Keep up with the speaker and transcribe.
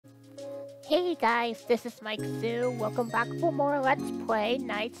Hey guys, this is Mike Sue. Welcome back for more Let's Play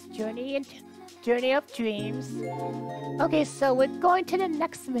Knight's Journey of Dreams. Okay, so we're going to the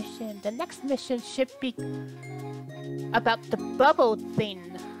next mission. The next mission should be about the bubble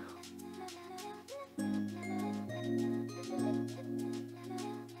thing.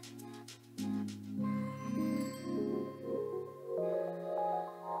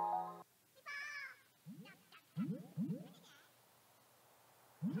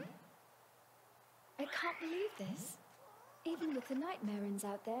 I can't believe this. Even with the nightmarins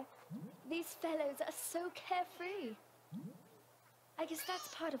out there, these fellows are so carefree. I guess that's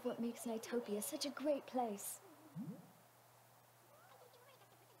part of what makes NiGHTS such a great place. Oh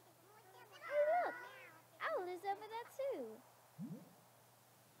look! Owl is over there too.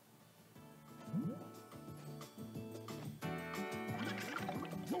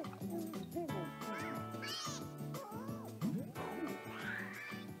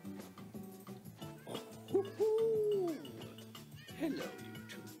 Hello, you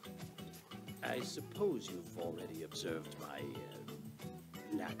two. I suppose you've already observed my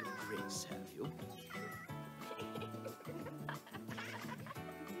lack of grace, have you?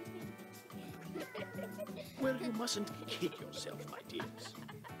 Well, you mustn't kid yourself, my dears.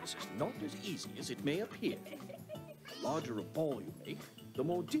 This is not as easy as it may appear. The larger a ball you make, the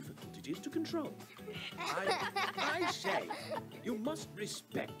more difficult it is to control. I say, you must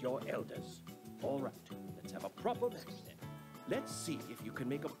respect your elders. All right, let's have a proper match then. Let's see if you can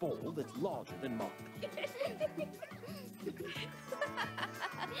make a ball that's larger than mine.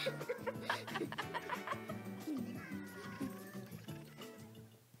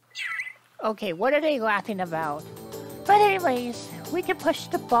 Okay, what are they laughing about? But anyways, we can push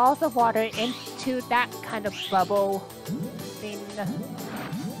the balls of water into that kind of bubble thing.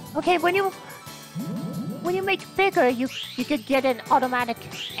 Okay, when you make bigger, you could get an automatic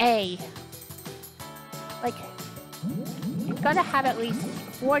A. Like, you're gonna have at least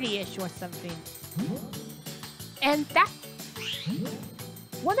 40-ish or something. And that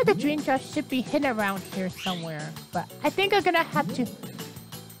one of the dream jars should be hidden around here somewhere. But I think I'm gonna have to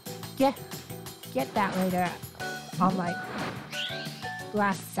get that later on my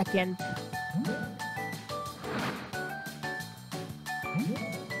last second.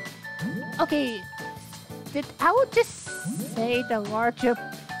 Okay, did I would just say the larger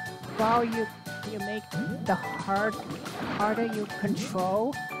ball you make, the harder you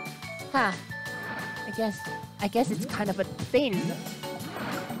control? Huh. I guess it's kind of a thing.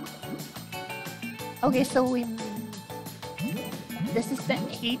 Okay, so this is the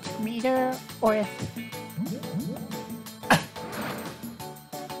 8-meter, or if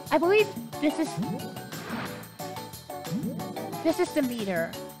I believe this is the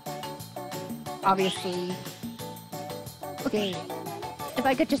meter. Obviously. Okay, if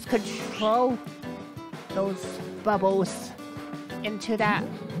I could just control those bubbles into that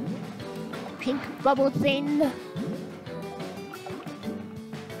pink bubble thing.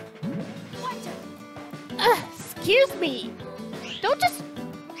 Excuse me!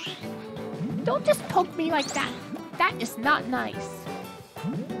 Don't just poke me like that. That is not nice.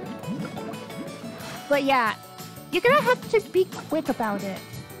 But yeah, you're gonna have to be quick about it.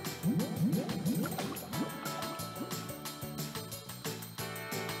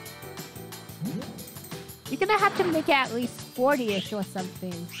 You're gonna have to make it at least 40-ish or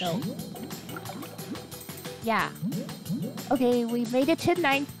something, so... Yeah. Okay, we made it to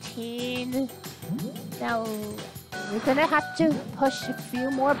 19. Now, we're gonna have to push a few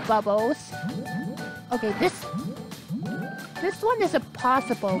more bubbles. Okay, this one is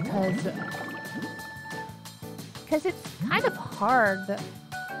impossible because it's kind of hard.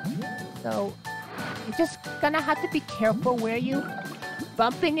 So, you're just gonna have to be careful where you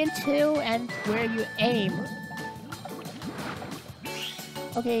bumping into and where you aim.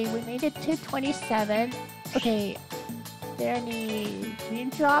 Okay, we made it to 27. Okay, there any dream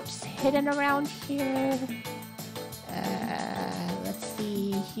drops hidden around here? Let's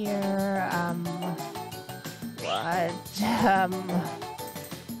see here. What?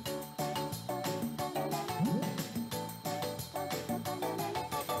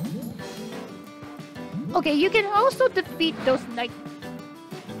 Okay, you can also defeat those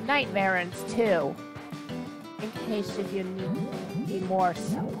nightmarins too, in case if you need more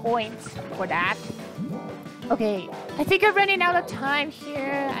points for that. Okay, I think I'm running out of time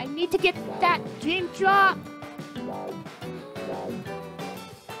here. I need to get that dream drop.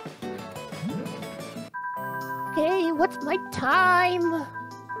 Okay, what's my time?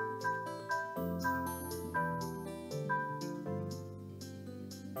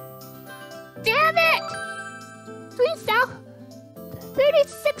 Damn it!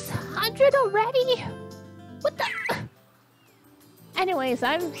 36 100 already? What the? Anyways,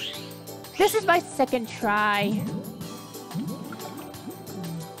 this is my second try.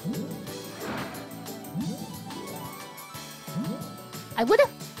 I wouldn't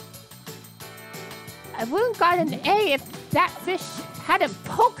got an A if that fish hadn't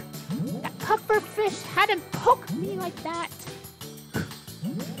poked. That puffer fish hadn't poked me like that.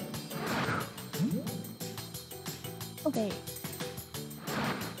 Okay.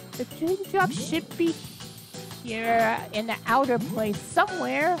 The dream drop should be here in the outer place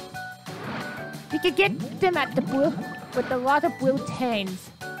somewhere. We could get them at the blue with a lot of blue tames.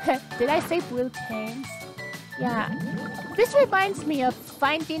 Did I say blue tames? Yeah. This reminds me of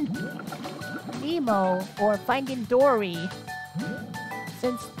Finding Nemo or Finding Dory.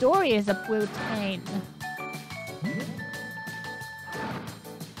 Since Dory is a blue tame.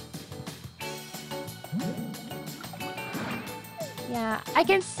 Yeah, I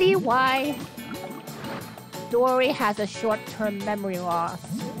can see why Dory has a short-term memory loss.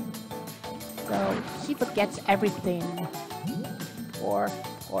 So she forgets everything. Poor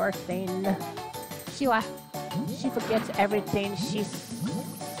thing. She forgets everything she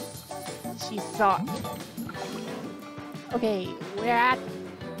sought. Okay, we're at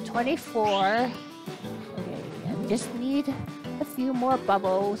 24. Okay, I just need a few more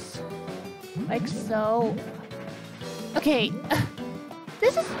bubbles. Like so. Okay,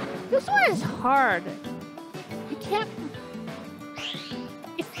 this one is hard. You can't.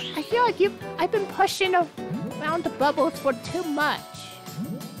 I feel like I've been pushing around the bubbles for too much.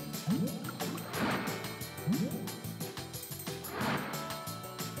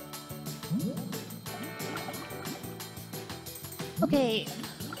 Okay,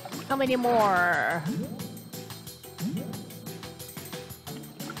 how many more?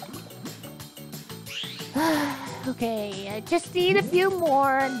 Okay, I just need a few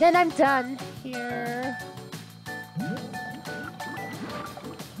more and then I'm done here.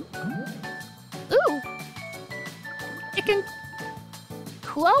 Ooh! It can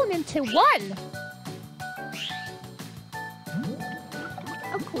clone into one!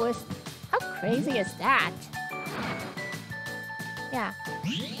 How cool is... How crazy is that? Yeah.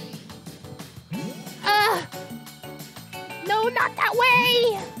 No, not that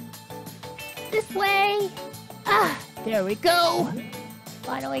way! This way! There we go!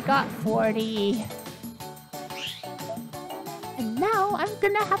 Finally got 40. And now I'm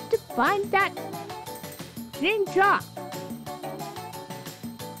gonna have to find that dream drop.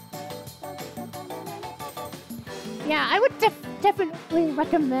 Yeah, I would definitely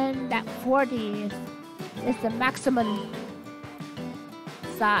recommend that 40 is the maximum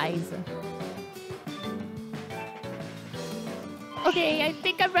size. Okay, I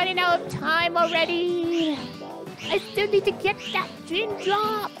think I'm running out of time already. I still need to get that dream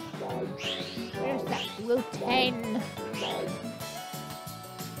drop. Where's that blue 10?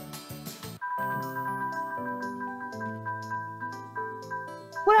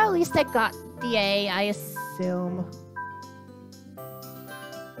 Well, at least I got the A, I assume.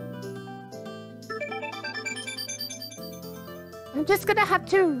 I'm just gonna have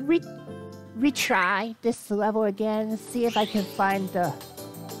to retry this level again, see if I can find the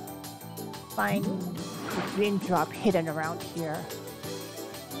dream drop hidden around here.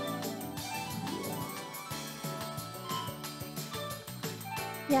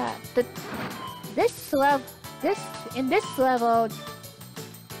 Yeah, in this level,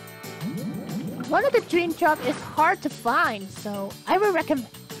 one of the dream drop is hard to find, so I would recommend.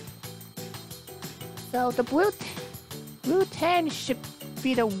 So the blue 10 should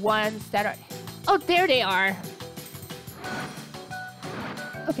be the ones that are. Oh, there they are.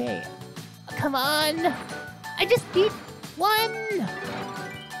 Okay, come on. I just need one.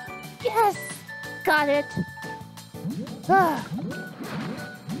 Yes, got it.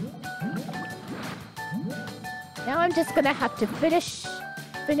 Now I'm just gonna have to finish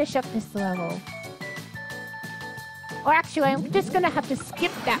up this level. Or actually, I'm just gonna have to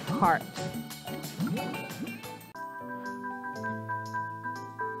skip that part.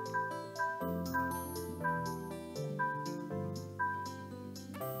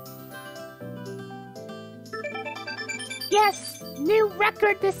 Yes! New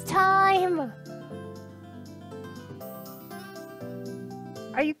record this time!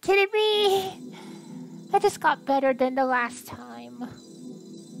 Are you kidding me? I just got better than the last time.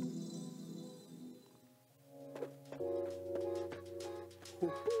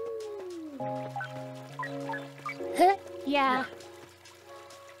 Huh? Yeah.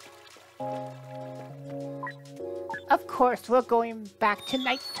 Of course, we're going back to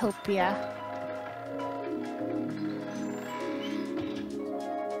NiGHTS.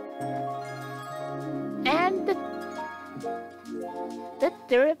 The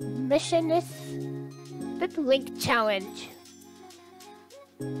third mission is the Link Challenge.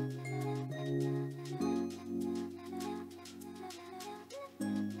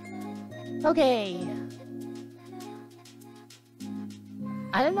 Okay.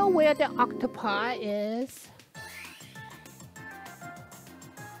 I don't know where the octopi is.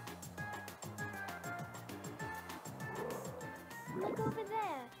 Look over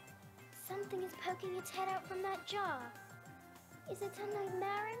there. Something is poking its head out from that jar. Is it a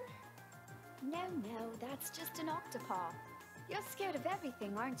nightmare? No, that's just an octopus. You're scared of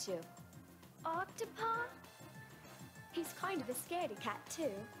everything, aren't you? Octopus? He's kind of a scaredy cat,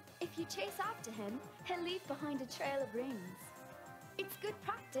 too. If you chase after him, he'll leave behind a trail of rings. It's good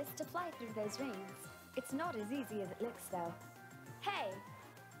practice to fly through those rings. It's not as easy as it looks, though. Hey,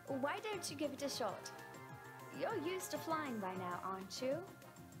 why don't you give it a shot? You're used to flying by now, aren't you?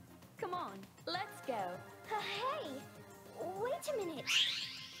 Come on, let's go. Hey, wait a minute.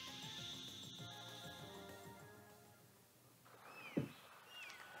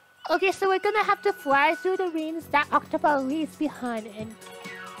 Okay, so we're gonna have to fly through the rings that octopus leaves behind, and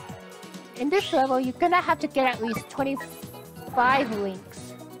in this level, you're gonna have to get at least 25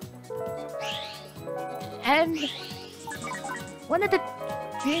 links. And one of the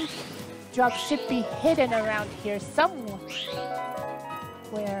dream drops should be hidden around here somewhere.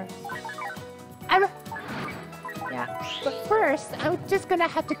 Yeah, but first, I'm just gonna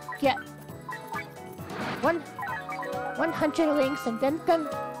have to get 100 links, and then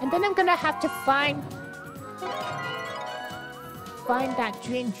I'm gonna have to find that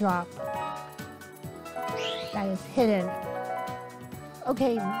dream drop that is hidden.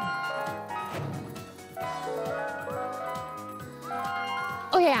 Okay.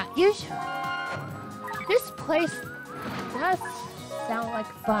 Oh yeah, this place does sound like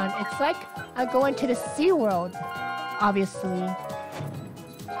fun. It's like I'm going to the SeaWorld, obviously.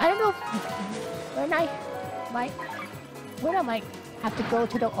 I don't know when I might have to go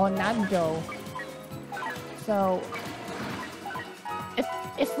to the Orlando. So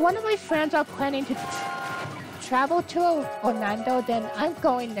if one of my friends are planning to travel to Orlando, then I'm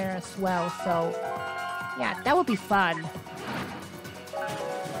going there as well. So yeah, that would be fun.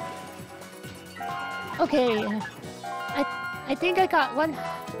 Okay, I think I got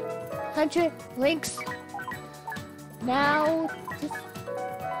 100 links. Now, just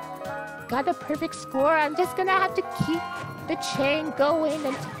got a perfect score. I'm just gonna have to keep the chain going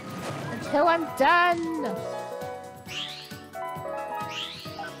until I'm done.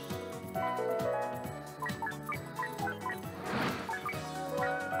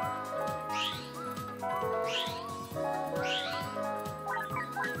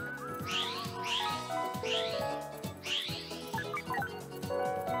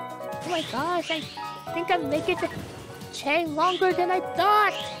 Oh my gosh, I think I'm making the chain longer than I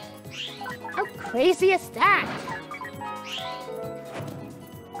thought. How crazy is that?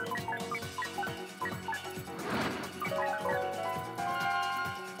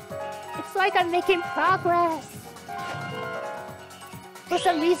 It's like I'm making progress. For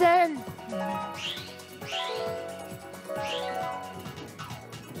some reason.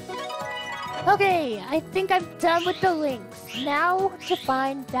 Okay, I think I'm done with the links. Now to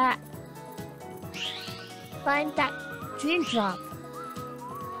find that dream drop.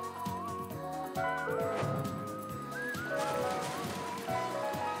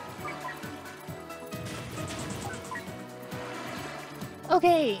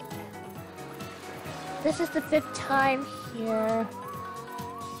 Okay, this is the 5th time here.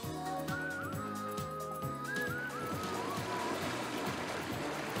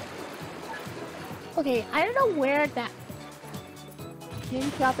 Okay, I don't know where that dream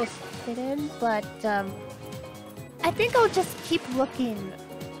drop is hidden, but I think I'll just keep looking.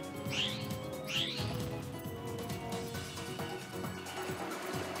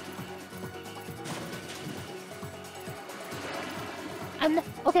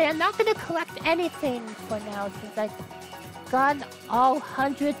 I'm not gonna collect anything for now since I've gotten all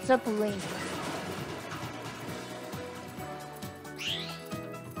hundreds of links.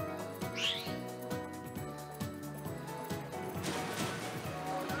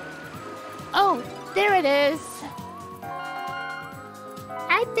 Oh, there it is.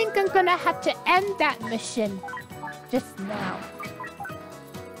 I think I'm gonna have to end that mission just now.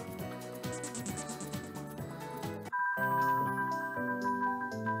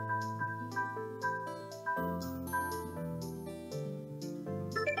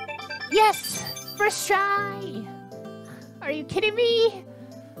 Yes! First try! Are you kidding me?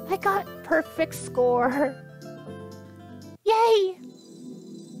 I got perfect score. Yay!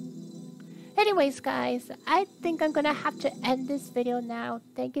 Anyways, guys, I think I'm gonna have to end this video now.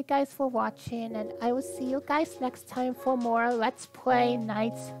 Thank you guys for watching, and I will see you guys next time for more Let's Play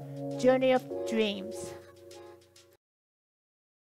Knight's Journey of Dreams.